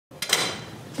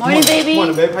Morning, baby.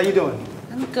 Morning, babe. How you doing?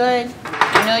 I'm good.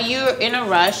 I know you're in a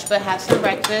rush, but have some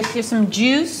breakfast. Here's some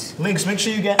juice. Lynxxx, make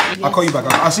sure you get. Yes. I'll call you back.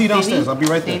 I'll see you downstairs. I'll be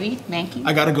right there. Baby, Banky.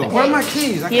 I gotta go. Okay. Where are my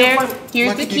keys? I can't find.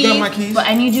 Here's the keys. You got my keys? But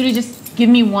I need you to just give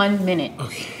me 1 minute.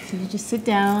 Okay. So you just sit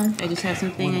down. I just have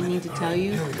something I need to tell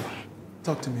you. Here we go.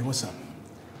 Talk to me. What's up?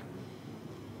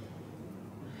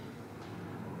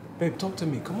 Babe, talk to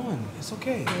me. Come on. It's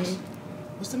okay. Babe.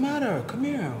 What's the matter? Come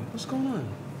here. What's going on?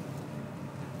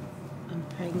 I'm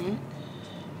pregnant.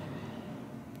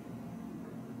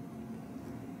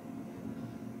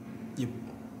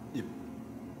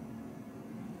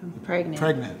 I'm pregnant.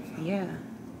 Pregnant? Yeah.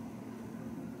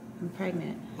 I'm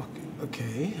pregnant.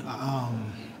 Okay.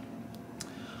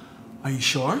 Are you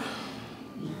sure?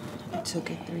 I took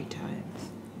it 3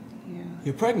 times. Yeah.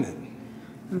 You're pregnant?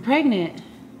 I'm pregnant.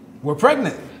 We're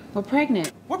pregnant. We're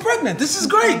pregnant. We're pregnant. This is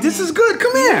great. This is good.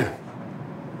 Come here.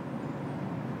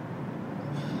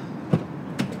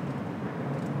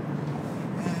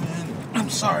 Man, I'm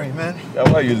sorry, man. Yeah,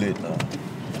 why are you late now?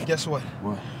 Guess what?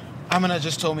 What? Aminat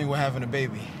just told me we're having a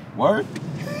baby. Word?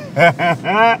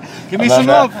 Give me some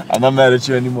love. I'm not mad at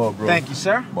you anymore, bro. Thank you,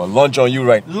 sir. But lunch on you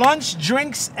right. Lunch,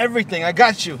 drinks, everything. I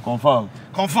got you. Confirm.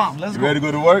 Confirm. Let's go. You ready to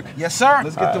go to work? Yes, sir.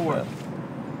 Let's get to right, work.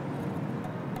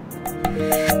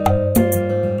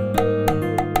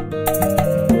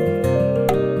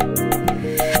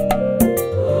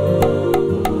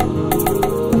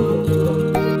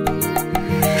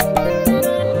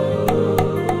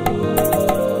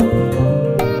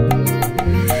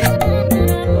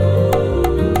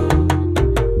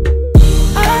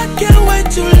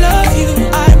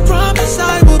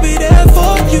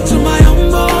 To my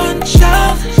unborn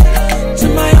child, to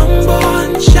my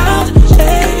unborn child,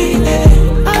 hey, hey.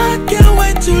 I can't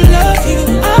wait to love you.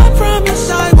 I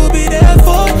promise I will be there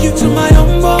for you. To my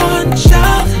unborn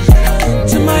child,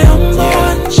 to my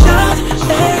unborn child,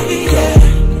 hey, hey.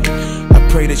 I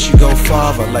pray that you go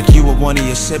farther, like you or one of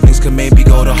your siblings could maybe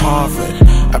go to Harvard.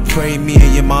 I pray me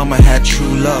and your mama had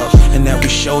true love, and that we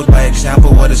showed by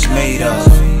example what it's made of.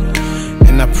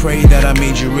 And I pray that I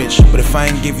made you rich, but if I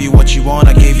ain't give you what you want,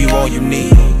 I gave you all you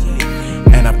need.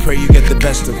 And I pray you get the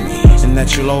best of me, and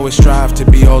that you'll always strive to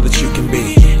be all that you can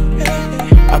be.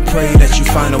 I pray that you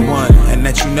find a one, and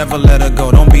that you never let her go.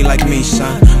 Don't be like me,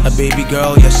 son, a baby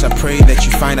girl. Yes, I pray that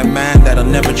you find a man that'll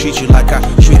never treat you like I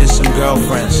treated some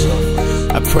girlfriends.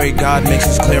 I pray God makes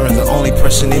it clearer, the only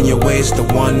person in your way is the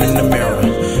one in the mirror.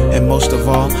 And most of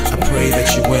all, I pray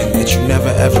that you win, that you never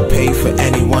ever pay for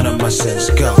any one of my sins.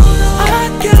 Go.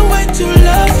 I can't wait to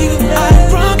love you. I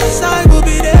promise I will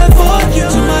be there for you.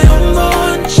 To my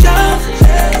unborn child,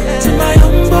 to my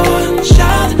unborn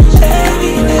child,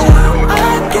 hey, hey.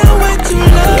 I can't wait to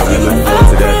love you. I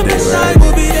promise I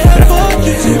will be there for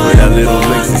you. To my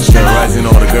unborn child,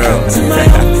 to my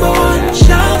unborn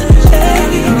child.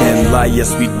 And lie,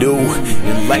 yes we do.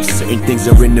 In life certain things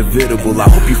are inevitable. I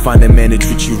hope you find a man that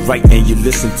treats you right and you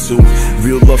listen to.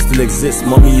 Real love still exists,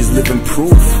 mommy is living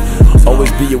proof.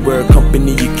 Always be aware of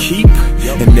company you keep,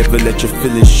 and never let your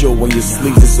feelings show on your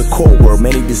sleeves. It's a cold world,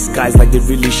 many disguise like they're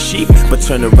really sheep, but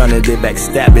turn around and they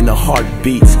backstab in a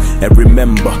heartbeat. And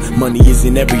remember, money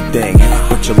isn't everything,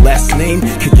 but your last name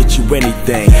could get you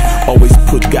anything. Always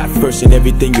put God first in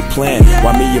everything you plan,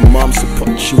 while me and mom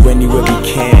support you anywhere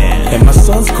we can. And my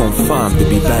sons confirmed to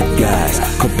be bad guys,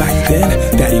 cause back then,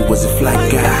 daddy was a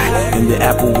flat guy, and the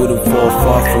apple wouldn't fall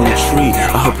far from the tree.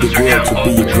 I hope the world to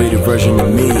be a greater version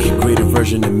of me, greater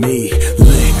version of me.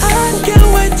 Lynxxx. I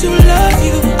can't wait to love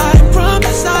you. I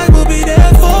promise I will be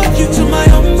there for you. To my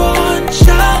unborn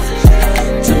child,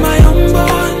 to my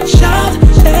unborn child,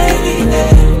 hey,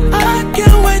 hey. I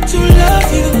can't wait to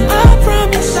love you. I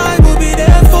promise I will be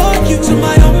there for you. To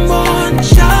my unborn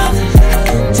child,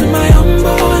 to my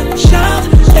unborn child,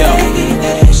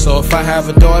 hey, hey. So if I have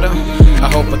a daughter, I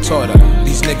hope I taught her.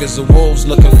 These niggas are wolves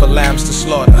looking for lambs to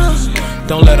slaughter.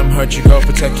 Don't let them hurt you, girl,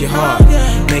 protect your heart.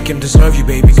 Make him deserve you,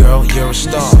 baby girl, you're a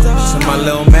star. So my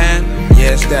little man,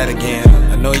 yeah, it's that again.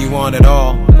 I know you want it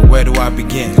all, but where do I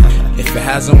begin? If it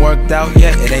hasn't worked out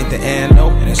yet, it ain't the end, no.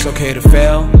 And it's okay to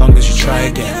fail, long as you try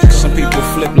again. Some people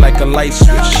flip like a light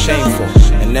switch, shameful.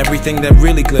 And everything that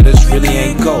really glitters really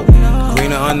ain't gold.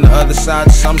 Greener on the other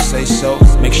side, some say so.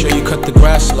 Make sure you cut the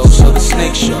grass slow so the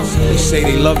snakes show. They say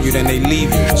they love you, then they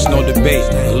leave you, it's no debate.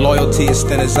 Loyalty is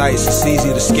thin as ice, it's easy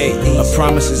to skate. A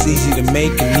promise is easy to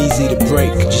make and easy to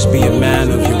break. Just be a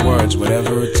man of your words,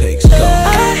 whatever it takes. Go.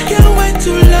 I can't wait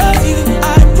to love you.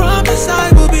 I promise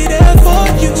I will be there for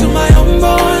you. To my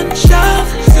unborn child,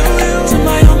 to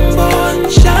my unborn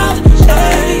child,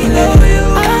 hey, hey.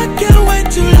 I can't wait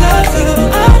to love you.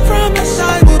 I promise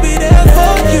I will be there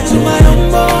for you. To my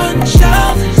unborn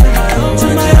child, to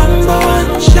my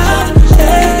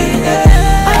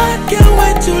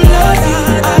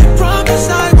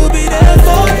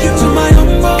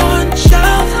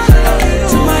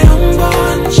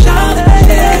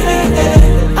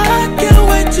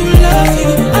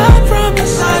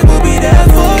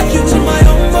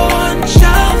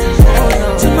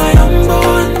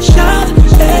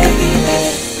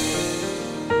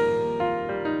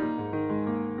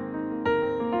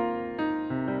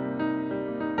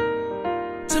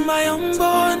to my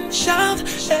unborn child.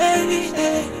 Hey,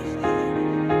 hey.